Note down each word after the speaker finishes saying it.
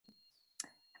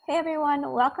Hey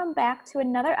everyone, welcome back to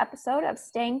another episode of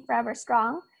Staying Forever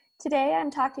Strong. Today I'm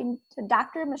talking to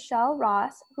Dr. Michele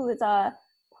Ross, who is a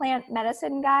plant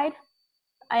medicine guide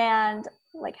and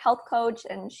health coach,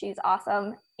 and she's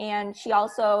awesome. And she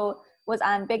also was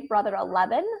on Big Brother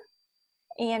 11,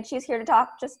 and she's here to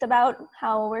talk just about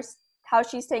how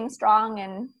she's staying strong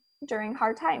and during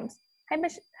hard times.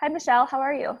 Hi Michele, how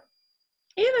are you?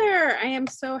 Hey there, I am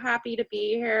so happy to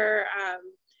be here.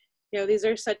 These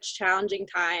are such challenging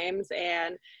times,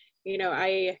 and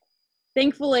I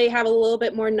thankfully have a little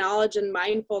bit more knowledge and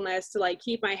mindfulness to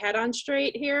keep my head on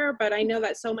straight here. But I know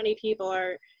that so many people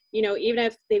are, even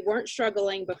if they weren't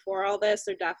struggling before all this,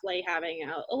 they're definitely having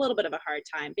a little bit of a hard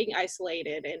time. Being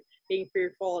isolated and being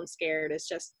fearful and scared is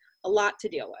just a lot to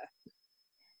deal with.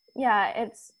 Yeah,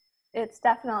 it's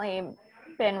definitely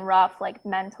been rough,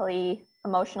 mentally,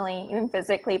 emotionally, even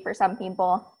physically for some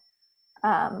people.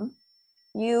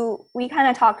 We kind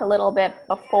of talked a little bit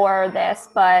before this,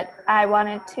 but I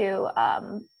wanted to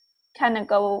kind of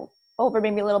go over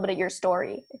maybe a little bit of your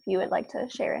story, if you would like to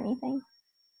share anything.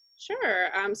 Sure.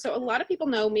 So a lot of people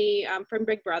know me from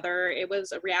Big Brother. It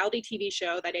was a reality TV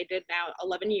show that I did now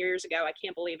 11 years ago. I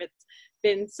can't believe it's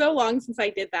been so long since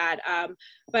I did that.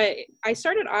 But I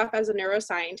started off as a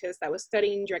neuroscientist that was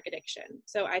studying drug addiction.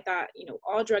 So I thought,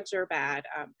 all drugs are bad.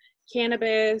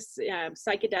 Cannabis,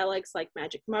 psychedelics like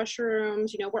magic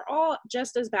mushrooms, we're all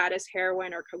just as bad as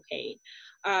heroin or cocaine.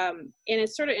 And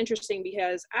it's sort of interesting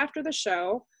because after the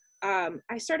show,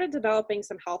 I started developing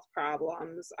some health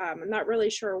problems. I'm not really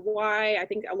sure why. I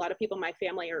think a lot of people in my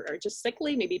family are just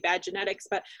sickly, maybe bad genetics,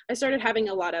 but I started having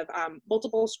a lot of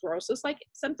multiple sclerosis-like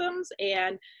symptoms,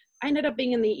 and I ended up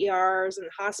being in the ERs and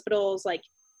hospitals,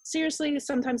 seriously,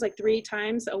 sometimes 3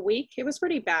 times a week. It was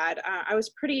pretty bad. I was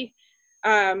pretty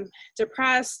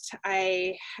depressed.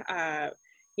 I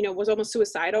was almost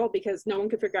suicidal because no one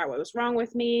could figure out what was wrong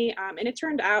with me. And it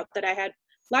turned out that I had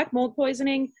black mold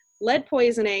poisoning, lead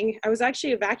poisoning. I was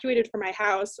actually evacuated from my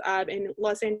house in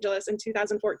Los Angeles in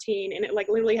 2014, and it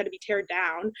literally had to be teared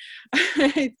down.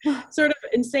 It's sort of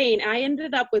insane. I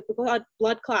ended up with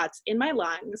blood clots in my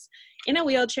lungs, in a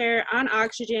wheelchair, on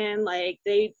oxygen.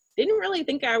 They didn't really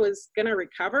think I was gonna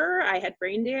recover. I had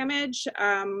brain damage.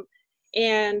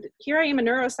 And here I am, a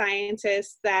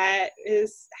neuroscientist that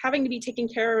is having to be taken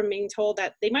care of and being told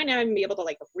that they might not even be able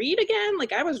to read again.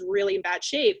 I was really in bad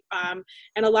shape. And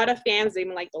a lot of fans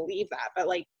didn't believe that, but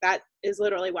that is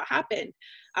literally what happened.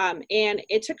 And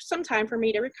it took some time for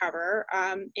me to recover.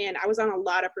 And I was on a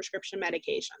lot of prescription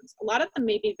medications. A lot of them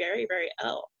made me very, very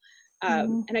ill.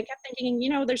 And I kept thinking,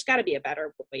 there's got to be a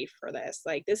better way for this.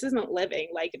 This isn't living.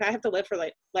 If I have to live for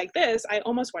like this, I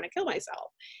almost want to kill myself.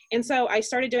 And so I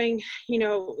started doing,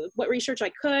 what research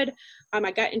I could.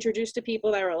 I got introduced to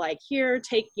people that were here,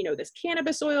 take, this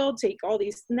cannabis oil, take all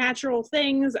these natural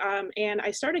things. And I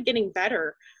started getting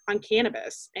better on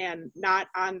cannabis and not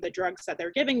on the drugs that they're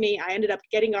giving me. I ended up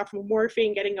getting off of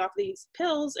morphine, getting off these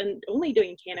pills, and only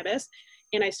doing cannabis.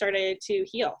 And I started to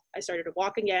heal. I started to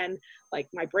walk again.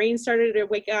 My brain started to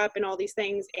wake up and all these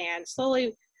things. And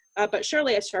slowly, but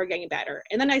surely I started getting better.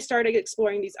 And then I started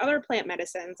exploring these other plant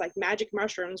medicines like magic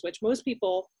mushrooms, which most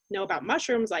people know about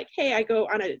mushrooms. Hey, I go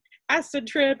on an acid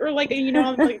trip, or I'm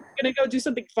gonna go do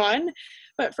something fun.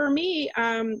 But for me,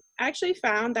 I actually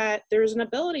found that there's an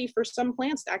ability for some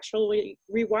plants to actually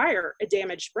rewire a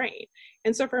damaged brain.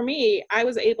 And so for me, I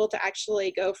was able to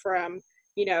actually go from,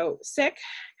 sick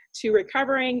to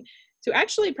recovering to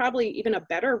actually probably even a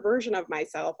better version of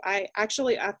myself. I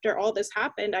actually, after all this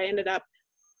happened, I ended up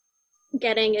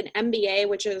getting an MBA,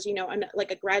 which is,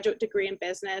 a graduate degree in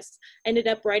business. I ended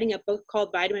up writing a book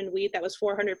called Vitamin Weed that was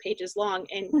 400 pages long.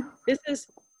 And this is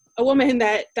a woman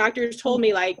that doctors told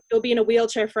me, you'll be in a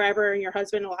wheelchair forever and your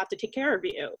husband will have to take care of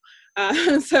you.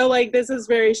 So this is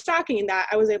very shocking that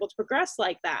I was able to progress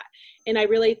like that. And I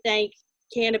really thank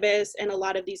cannabis and a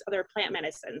lot of these other plant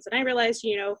medicines. And I realized,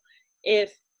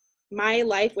 if my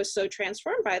life was so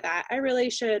transformed by that, I really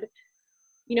should,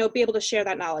 be able to share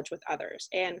that knowledge with others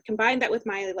and combine that with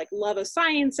my love of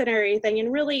science and everything,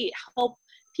 and really help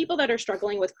people that are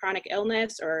struggling with chronic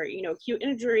illness or, acute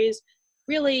injuries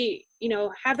really,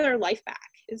 have their life back.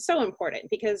 It's so important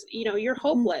because, you're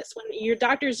hopeless when your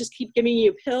doctors just keep giving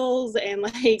you pills and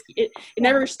it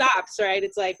never stops, right?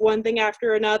 It's one thing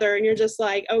after another and you're just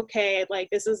okay,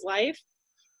 this is life.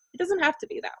 It doesn't have to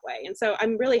be that way. And so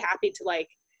I'm really happy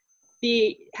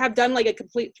to have done a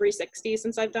complete 360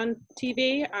 since I've done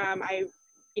TV.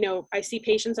 I see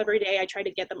patients every day. I try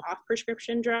to get them off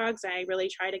prescription drugs. And I really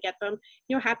try to get them,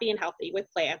 happy and healthy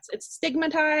with plants. It's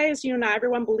stigmatized. Not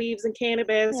everyone believes in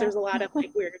cannabis. Yeah. There's a lot of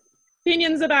weird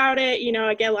opinions about it. You know,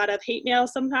 I get a lot of hate mail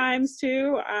sometimes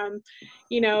too.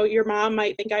 You know, your mom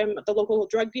might think I'm the local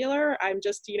drug dealer. I'm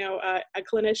just, you know, a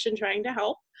clinician trying to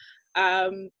help.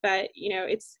 But you know,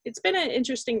 it's been an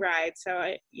interesting ride.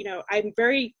 So you know, I'm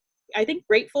very, I think,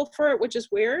 grateful for it, which is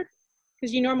weird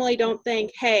because you normally don't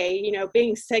think, hey, you know,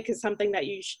 being sick is something that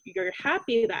you're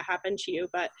happy that happened to you.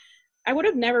 But I would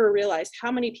have never realized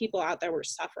how many people out there were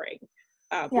suffering.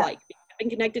 Like, I've been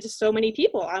connected to so many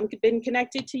people. I've been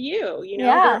connected to you, you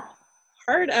know, we're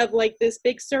part of like this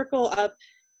big circle of,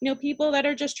 you know, people that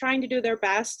are just trying to do their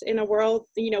best in a world,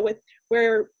 you know, with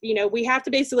where, you know, we have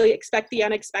to basically expect the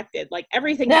unexpected. Like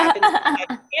everything happens.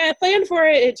 Like, yeah, plan for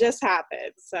it. It just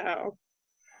happens. So.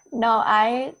 No,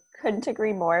 I couldn't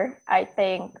agree more. I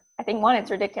think one,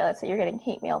 it's ridiculous that you're getting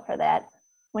hate mail for that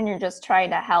when you're just trying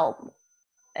to help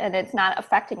and it's not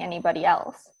affecting anybody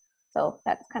else. So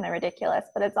that's kind of ridiculous.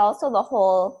 But it's also the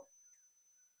whole,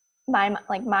 my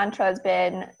like mantra has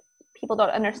been, people don't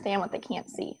understand what they can't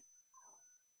see.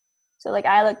 So like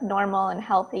I look normal and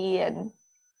healthy and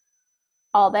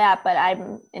all that, but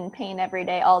I'm in pain every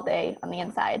day, all day on the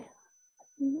inside.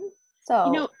 Mm-hmm. So,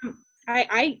 you know,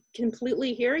 I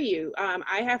completely hear you.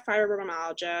 I have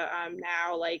fibromyalgia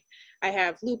now. Like I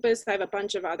have lupus. I have a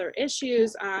bunch of other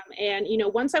issues. And you know,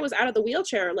 once I was out of the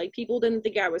wheelchair, like people didn't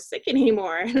think I was sick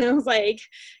anymore. And I was like,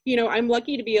 you know, I'm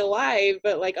lucky to be alive.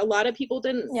 But like a lot of people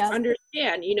didn't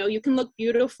understand. You know, you can look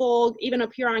beautiful even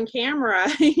up here on camera,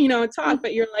 you know, talk.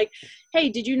 But you're like, hey,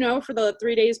 did you know for the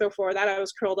 3 days before that I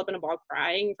was curled up in a ball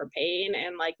crying for pain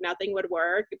and like nothing would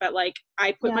work. But like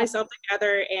I put myself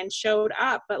together and showed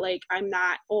up. But like I'm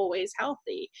not always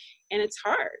healthy. And it's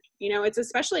hard, you know, it's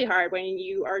especially hard when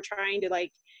you are trying to like,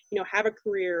 you know, have a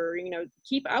career, you know,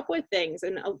 keep up with things.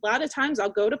 And a lot of times I'll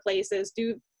go to places,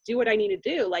 do what I need to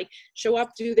do, like show up,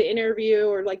 do the interview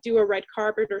or like do a red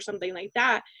carpet or something like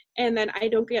that. And then I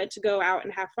don't get to go out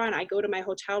and have fun. I go to my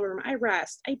hotel room, I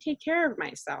rest, I take care of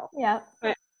myself.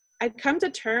 But I've come to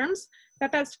terms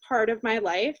that that's part of my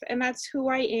life and that's who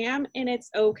I am and it's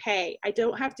okay. I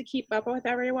don't have to keep up with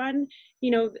everyone.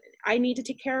 You know, I need to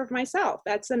take care of myself.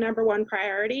 That's the number one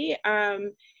priority.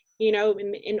 You know,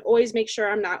 and always make sure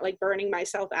I'm not like burning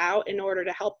myself out in order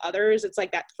to help others. It's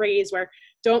like that phrase where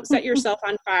don't set yourself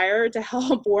on fire to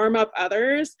help warm up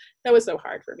others. That was so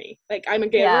hard for me. Like I'm a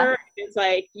giver. It's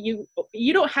like you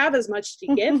don't have as much to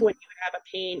give when you have a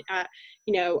pain,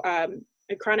 you know,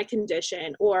 a chronic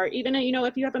condition, or even, you know,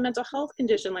 if you have a mental health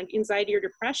condition like anxiety or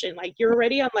depression, like you're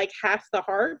already on like half the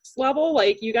heart's level,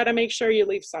 like you got to make sure you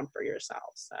leave some for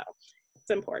yourself. So it's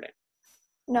important.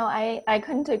 No, I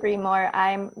couldn't agree more.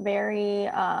 I'm very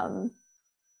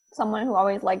someone who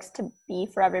always likes to be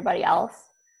for everybody else.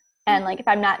 And like if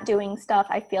I'm not doing stuff,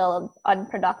 I feel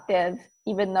unproductive,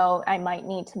 even though I might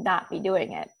need to not be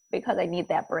doing it because I need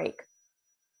that break.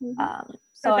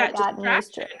 So I got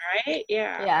used to it. Right?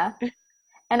 Yeah.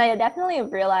 And I definitely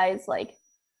have realized like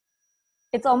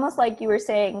it's almost like you were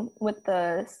saying with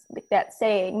that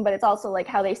saying, but it's also like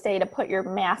how they say to put your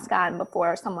mask on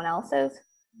before someone else's.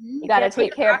 You got to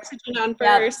take care of oxygen on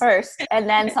first. First, and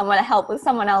then someone to help with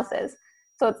someone else's.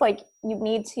 So it's like you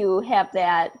need to have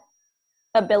that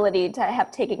ability to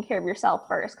have taken care of yourself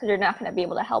first because you're not going to be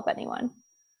able to help anyone.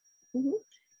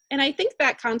 And I think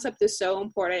that concept is so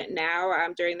important now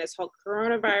during this whole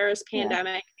coronavirus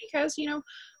pandemic because, you know,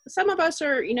 some of us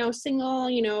are, you know, single,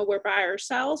 you know, we're by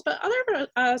ourselves, but other of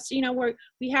us, you know,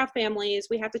 we have families,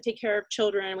 we have to take care of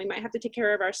children, we might have to take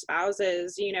care of our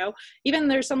spouses, you know, even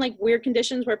there's some like weird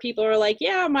conditions where people are like,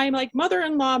 yeah, my like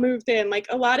mother-in-law moved in. Like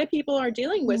a lot of people are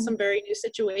dealing with some very new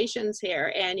situations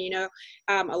here. And, you know,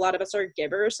 a lot of us are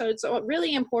givers. So it's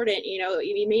really important, you know,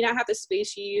 you may not have the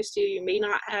space you used to, you may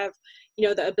not have, you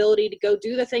know, the ability to go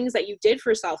do the things that you did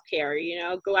for self-care, you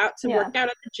know, go out to work out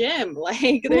at the gym,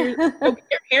 like there's go get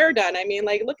your hair done. I mean,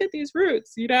 like, look at these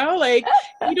roots, you know, like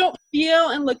you don't feel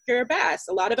and look your best.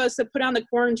 A lot of us have put on the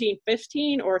quarantine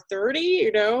 15 or 30,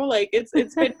 you know, like it's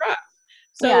been rough.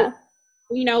 So,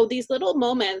 you know, these little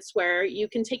moments where you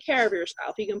can take care of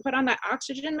yourself, you can put on that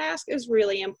oxygen mask is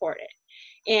really important.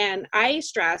 And I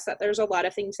stress that there's a lot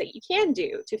of things that you can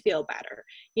do to feel better.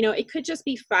 You know, it could just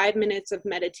be 5 minutes of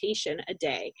meditation a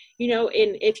day. You know,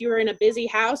 if you're in a busy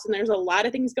house and there's a lot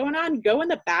of things going on, go in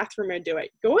the bathroom and do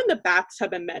it. Go in the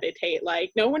bathtub and meditate.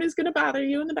 Like no one is going to bother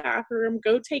you in the bathroom.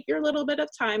 Go take your little bit of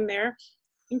time there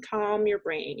and calm your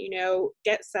brain, you know,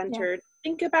 get centered,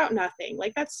 think about nothing.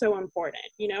 Like that's so important,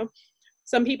 you know.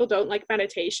 Some people don't like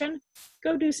meditation.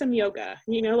 Go do some yoga.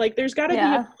 You know, like there's got to be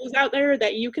a pose out there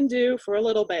that you can do for a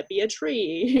little bit. Be a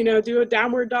tree, you know, do a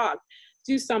downward dog.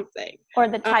 do something. Or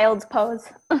the child's pose.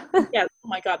 Yeah, oh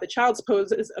my God, the child's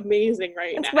pose is amazing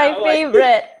right now. It's my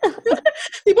favorite.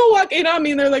 People walk in on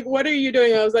me and they're like, what are you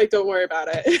doing? I was like, don't worry about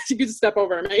it. You can just step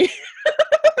over me.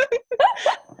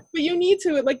 But you need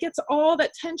to, it like gets all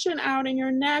that tension out in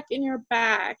your neck and your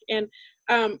back. And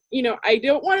I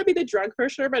don't want to be the drug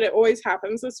pusher, but it always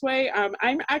happens this way.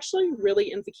 I'm actually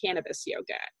really into cannabis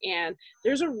yoga, and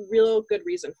there's a real good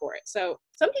reason for it. So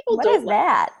some people What don't is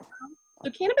that?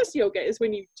 So cannabis yoga is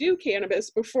when you do cannabis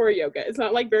before yoga. It's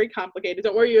not like very complicated.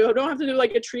 Don't worry, you don't have to do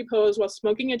like a tree pose while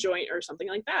smoking a joint or something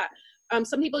like that.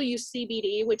 Some people use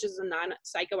CBD, which is a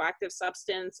non-psychoactive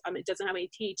substance. It doesn't have any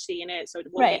THC in it, so it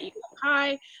won't get you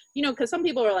high. Because some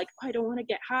people are like, oh, I don't want to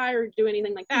get high or do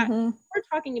anything like that. What we're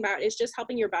talking about is just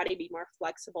helping your body be more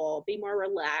flexible, be more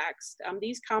relaxed.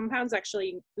 These compounds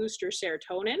actually boost your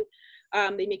serotonin.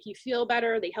 They make you feel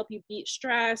better. They help you beat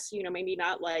stress, maybe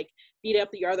not like beat up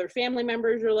your other family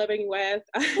members you're living with.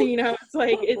 It's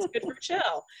like, it's good for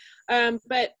chill.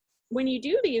 But when you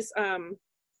do these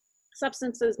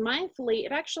substances mindfully,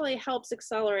 it actually helps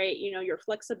accelerate, your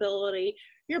flexibility,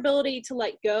 your ability to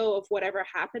let go of whatever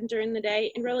happened during the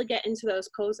day and really get into those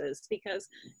poses, because,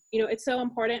 it's so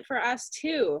important for us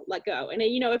to let go. And,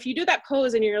 if you do that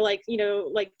pose and you're like,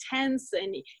 like tense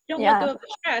and you don't let go of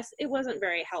the stress, it wasn't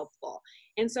very helpful.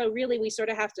 And so really we sort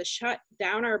of have to shut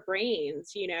down our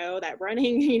brains, that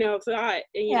running, thought,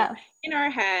 in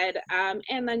our head,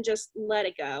 and then just let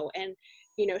it go and,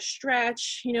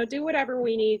 stretch, do whatever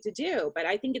we need to do. But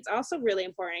I think it's also really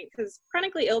important because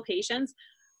chronically ill patients,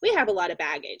 we have a lot of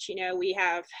baggage. We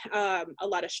have a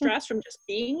lot of stress from just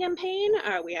being in pain.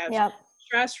 We have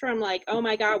stress from like, oh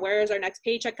my God, where is our next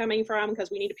paycheck coming from? Because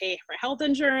we need to pay for health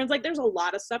insurance. Like there's a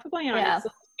lot of stuff going on. It's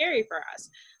so scary for us.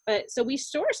 But so we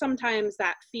store sometimes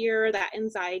that fear, that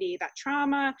anxiety, that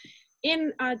trauma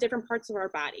in different parts of our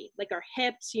body, like our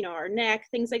hips, our neck,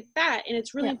 things like that. And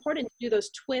it's really important to do those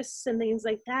twists and things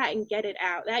like that and get it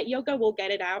out. That yoga will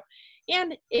get it out.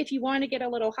 And if you want to get a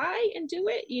little high and do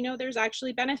it, there's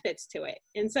actually benefits to it.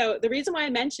 And so the reason why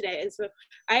I mention it is that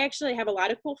I actually have a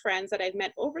lot of cool friends that I've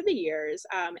met over the years.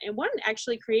 And one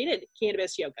actually created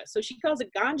cannabis yoga. So she calls it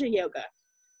ganja yoga.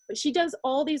 But she does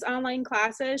all these online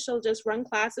classes. She'll just run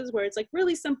classes where it's like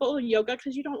really simple yoga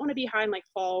because you don't want to be high and like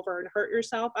fall over and hurt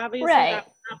yourself. Obviously, that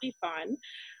would not be fun.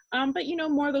 But,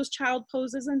 more of those child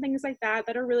poses and things like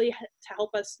that are really to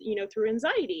help us, through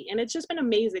anxiety. And it's just been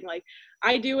amazing. Like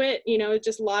I do it,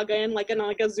 just log in like in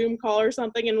like a Zoom call or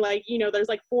something. And like, there's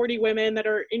like 40 women that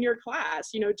are in your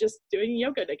class, just doing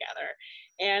yoga together.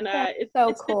 And it's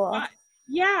cool. Been fun.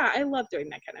 Yeah, I love doing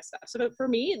that kind of stuff. So for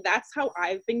me, that's how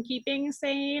I've been keeping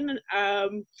sane.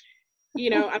 I'm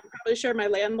probably sure my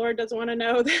landlord doesn't want to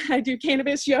know that I do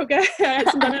cannabis yoga.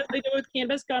 Sometimes they do it with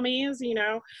cannabis gummies,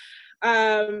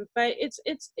 but it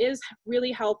is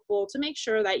really helpful to make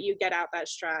sure that you get out that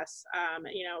stress.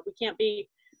 We can't be,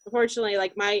 unfortunately,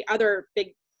 like my other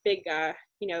big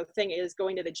thing is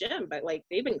going to the gym, but like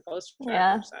they've been closed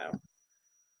forever, so.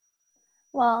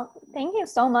 Well, thank you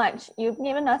so much. You've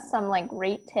given us some like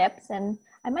great tips, and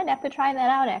I might have to try that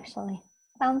out actually.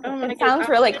 Sounds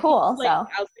really cool. So I'll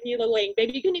send you the link.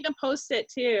 Maybe you can even post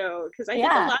it too, because I think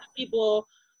a lot of people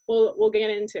will get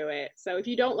into it. So if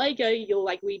you don't like it, you'll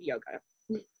like weed yoga.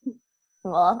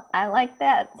 Well, I like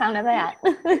that sound of that.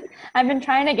 I've been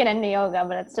trying to get into yoga,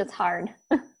 but it's just hard.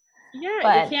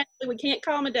 Yeah, we can't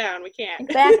calm it down. We can't.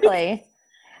 Exactly.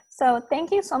 So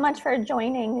thank you so much for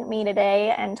joining me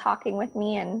today and talking with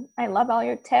me. And I love all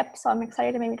your tips. So I'm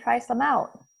excited to maybe try some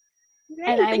out.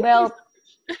 Hey,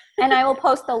 and I will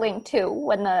post the link too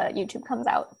when the YouTube comes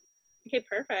out. Okay,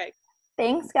 perfect.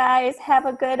 Thanks guys. Have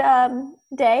a good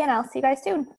day and I'll see you guys soon.